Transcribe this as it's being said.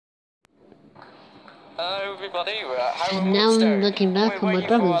Hello everybody, we're at Harrow And now I'm looking back on my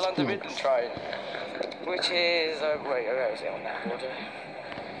brother's London vlogs. Midland train, which is, wait, where is it on that order?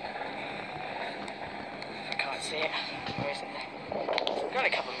 I can't see it. Where is it? We've got a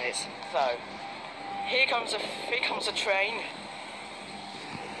couple of minutes. So, here comes a train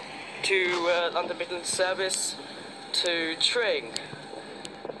to London Midland service to Tring.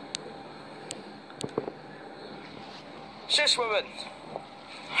 Shush, woman!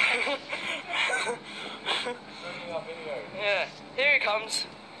 Yeah, here he comes,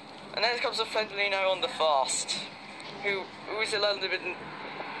 and then comes a Fendolino on the fast. Who is a London Midland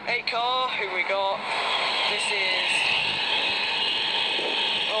 8 car? Who we got? This is.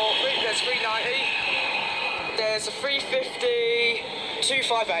 There's 390. There's a 350,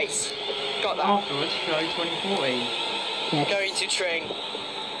 258. Got that. Afterwards, show 2040. Yes. Going to Tring.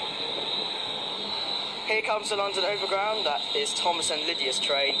 Here comes the London Overground. That is Thomas and Lydia's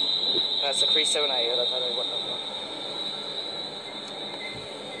train. That's a 378. I don't know what number.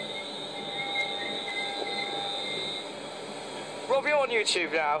 Rob, you're on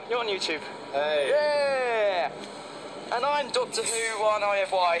YouTube now. You're on YouTube. Hey. Yeah. And I'm Doctor Who on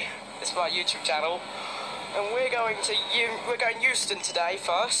IFY. It's my YouTube channel. And we're going Euston today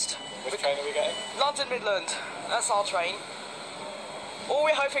first. Which train are we getting? London Midland. That's our train. All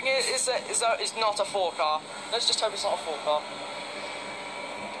we're hoping is that it's not a 4 car. Let's just hope it's not a 4 car.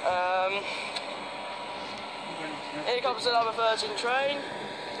 Here comes another Virgin train.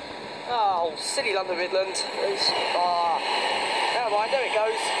 Oh, silly London Midland. Never mind, there it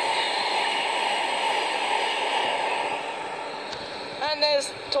goes. And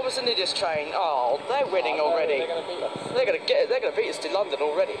there's Thomas and Lydia's train. Oh, they're winning already. They're going to beat us. They're going to beat us to London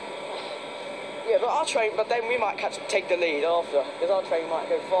already. Yeah, but our train, but then we might take the lead after, because our train might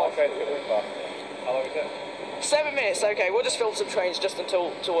go far. Our train's going to be fast. How long is it? 7 minutes, okay, we'll just film some trains just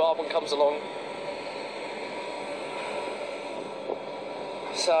until our one comes along.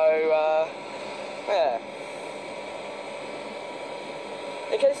 So, yeah.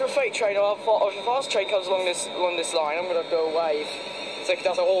 In case of a freight train or if a fast train comes along this line, I'm going to do a wave, so it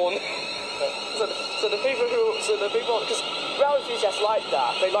does a horn. so the people, because rail enthusiasts like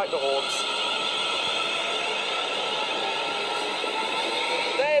that, they like the horns.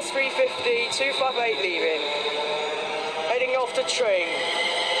 There's 350, 258 leaving, heading off to Tring.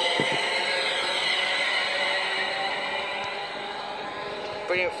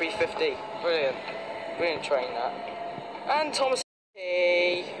 Brilliant 350, brilliant train that. And Thomas,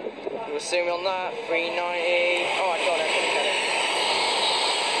 you will see me on that, 390, oh I got it,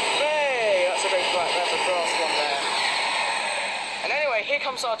 Hey, that's a fast one there. And anyway, here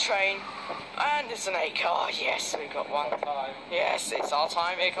comes our train, and it's an 8 car, yes, we've got one. Yes, it's our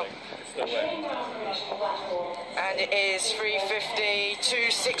time, here comes. And it is 350,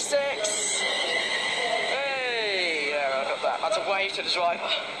 266. Hey, there, I got that. That's a wave to the driver.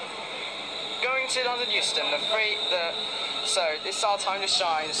 Going to London Euston, so it's our time to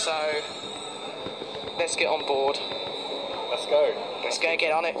shine, so let's get on board. Let's go. Let's go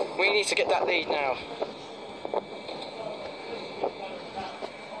get on it. We need to get that lead now.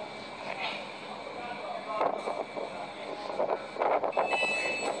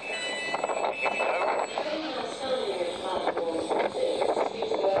 Here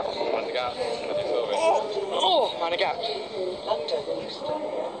we go. Mind the gap. What are you filming? Oh, mind the gap.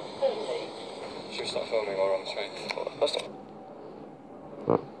 Should we start filming while we're on the train? Let's stop.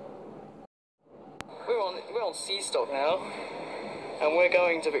 We're on Seastock now, and we're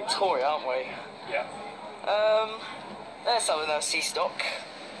going to Victoria, aren't we? Yeah. There's some of those Seastock.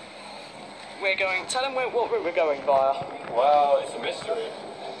 Tell them what route we're going via. Well, it's a mystery.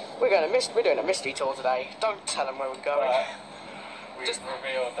 We're doing a mystery tour today. Don't tell them where we're going. We Just-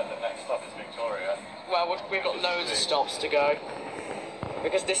 revealed that the next stop is Victoria. Well, we've got loads of stops to go.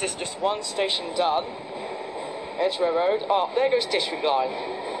 Because this is just one station done. Edgware Road. Oh, there goes District Line.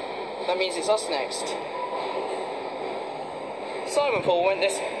 That means it's us next. Simon Paul went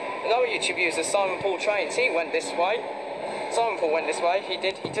this. Another YouTube user, Simon Paul Trains. He went this way. Simon Paul went this way. He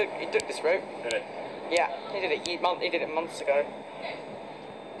took this route. Did it? Yeah, he did it months ago.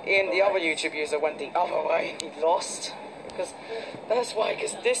 Ian, the other YouTube user, went the other way. He lost. Because this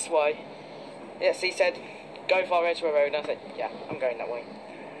way. Yes, he said, go via Edgware Road. And I said, yeah, I'm going that way.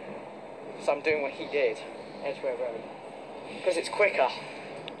 So I'm doing what he did, Edgware Road. Because it's quicker.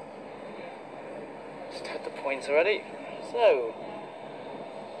 Just had the points already. So.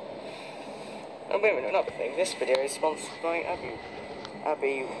 And wait a minute, another thing. This video is sponsored by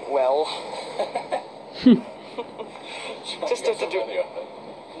Abby Well. Just have to do.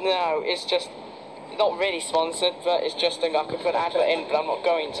 No, it's just not really sponsored, but it's just I could put an advert in, but I'm not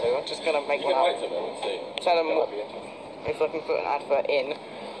going to. I'm just gonna make one up. Tell them what, if I can put an advert in.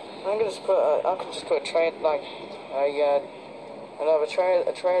 I'm gonna just put I can just put a trade like another trailer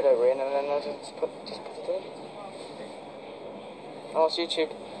in, and then I'll just put it in. I'll ask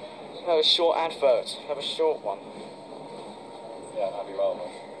YouTube. Have a short advert. Have a short one. Yeah, that'd be well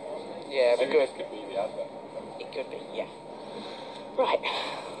nice. Yeah, it'd be good. This could be the advert. It could be, yeah. Right.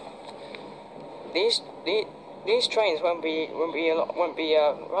 These trains won't be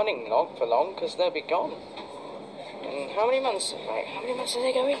running for long because they'll be gone. And how many months? Right, how many months are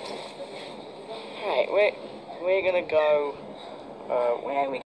they going? Right, we're gonna go. Where are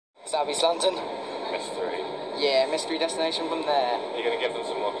we? South East London. Mystery. Yeah, mystery destination from there. Are you gonna give them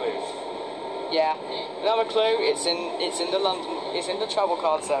some more clues? Yeah. Another clue. It's in the London. It's in the travel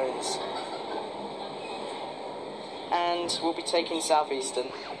card zones. And we'll be taking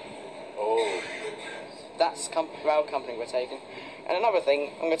Southeastern. Oh. That's rail company we're taking. And another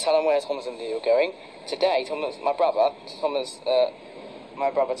thing, I'm going to tell them where Thomas and Leo are going. Today, my brother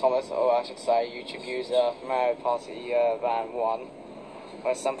Thomas, or I should say YouTube user, Mario Party Van 1,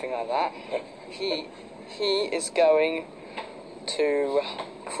 or something like that. He is going to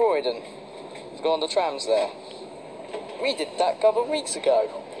Croydon. He's gone on the trams there. We did that a couple of weeks ago.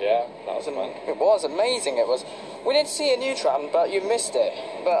 Yeah, that was fun. It was amazing. It was. We didn't see a new tram, but you missed it.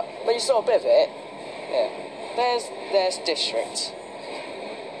 But you saw a bit of it. Yeah. There's District.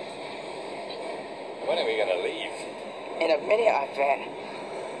 When are we gonna leave? In a minute, I bet.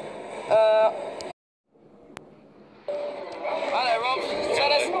 Hello, Rob.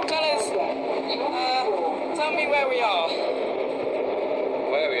 Tell me where we are.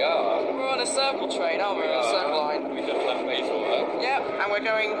 Where we are? We're on a circle train, aren't we? On a circle line. We just left Bayswater. Yep, and we're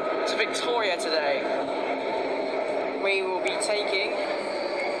going to Victoria today. We will be taking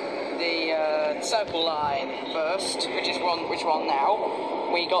the Circle Line first, which we're on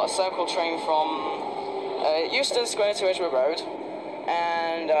now. We got a Circle train from Euston Square to Edgware Road,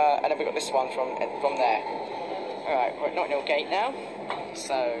 and then we got this one from there. All right, we're at Notting Hill Gate now,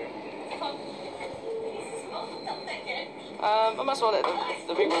 so I might as well let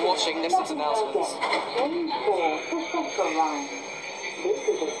the people watching listen to announcements. Train 4 to Central Line. This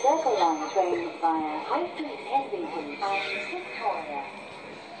is a Circle Line train via High Street, Kensington and Victoria.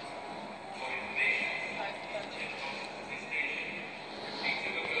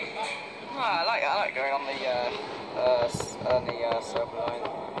 I like going on the Circle Line.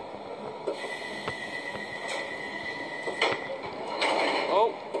 Oh,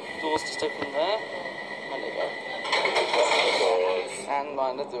 doors just open there. And there we go. And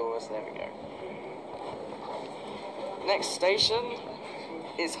mind the doors. There we go. Next station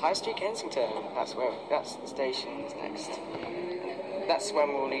is High Street, Kensington. That's the station is next. That's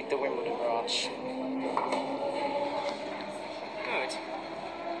when we'll leave the Wimbledon branch. Good.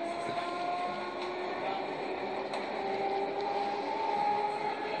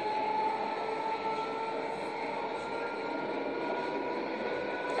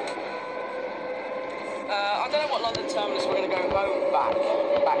 I don't know what London terminus we're going to go home back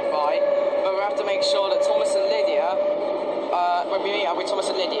by, but we have to make sure that Thomas and Lydia, when we meet up with Thomas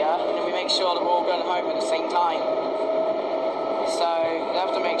and Lydia, then we make sure that we're all going home at the same time. So we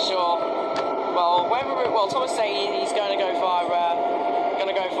have to make sure. Well, Thomas saying he's going to go via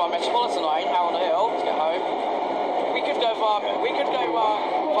Metropolitan Line, Harrow on the Hill to get home. We could go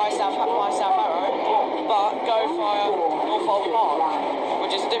via South Harrow, but go via Norfolk Park,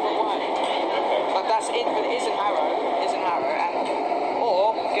 which is a different way. But it isn't Harrow,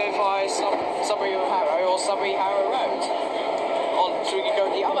 or go via Sudbury Harrow or Sudbury Harrow Road. So we could go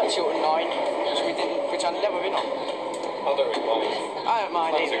the other Chiltern Line, which I've never been on. I don't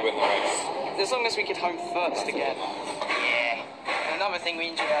mind Fancy it. win the race. As long as we get home first again. Yeah. And another thing, we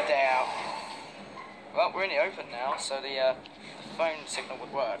enjoy our day out. Well, we're in the open now, so the phone signal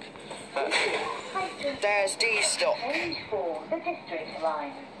would work. But there's D-Stock. Train 4 the District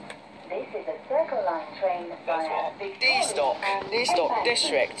Line. This is a Circle Line train via Victoria D-Stock. and D-Stock Edinburgh.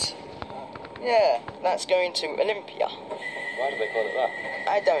 District. Yeah, that's going to Olympia. Why do they call it that?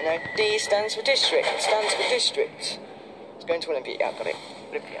 I don't know. D stands for district. Stands for district. It's going to Olympia. Yeah, got it.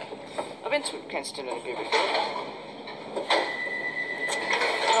 Olympia. I've been to Kensington Olympia before.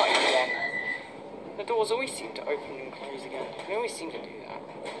 Not again. The doors always seem to open and close again. They always seem to do that.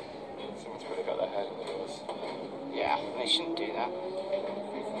 Someone's really got their head in the doors. Yeah, they shouldn't do that.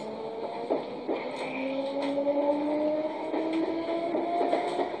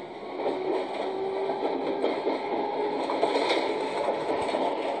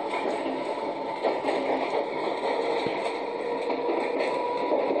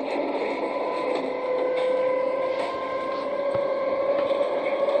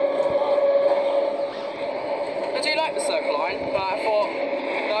 like the Circle Line, but I thought,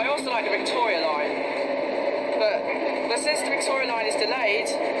 no, I also like the Victoria Line. But since the Victoria Line is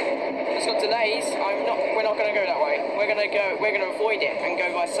delayed, it's got delays, we're not going to go that way. We're going to avoid it and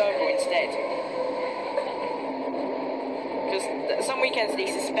go by Circle instead. Because some weekends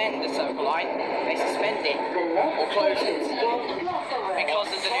they suspend the Circle Line, they suspend it or close it because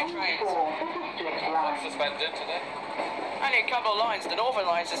of the new trains. What's suspended today? Only a couple of lines. The Northern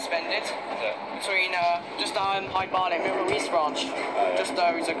Line suspended Yeah. between just Hyde Barnet and Millwall East branch. Just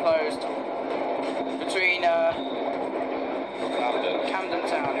those are closed. Between Camden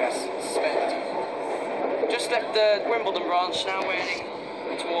Town, yes, suspended. Just left the Wimbledon branch. Now we're heading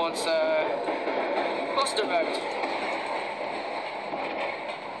towards Gloucester Road.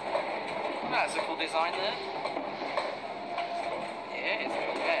 That's a cool design there. Yeah, it's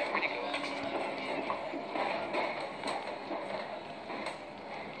cool. Yeah, pretty cool.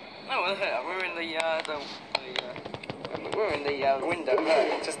 Oh, well, we're in the window,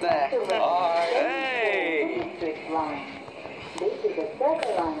 look, just there. Hey! District line. This is a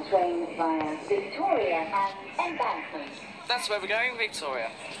Circle Line train via Victoria and Embankment. That's where we're going,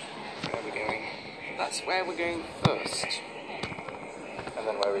 Victoria. Where we're going. That's where we're going first. And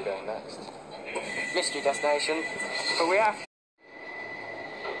then where are we going next? Mystery destination. But we have.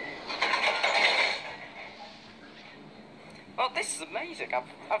 Well, this is amazing.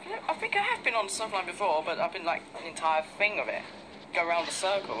 I think I have been on the Circle Line before, but I've been like an entire thing of it. Go around the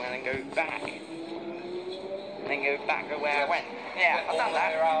circle and then go back. And then go back to where I went. Yeah, I've done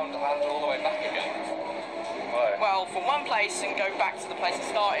that. Around and all the way back again. Why? Well, from one place and go back to the place it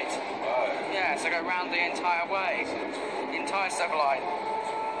started. Yeah, so go around the entire way. The entire Circle Line.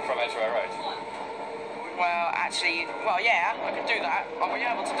 From Edgware Road. Well, actually, yeah, I could do that. I'll be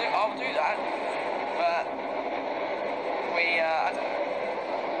able to do. I'll do that. But I don't know.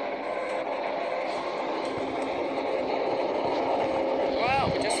 Well,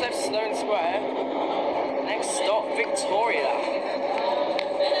 we just left Sloane Square. Next stop, Victoria.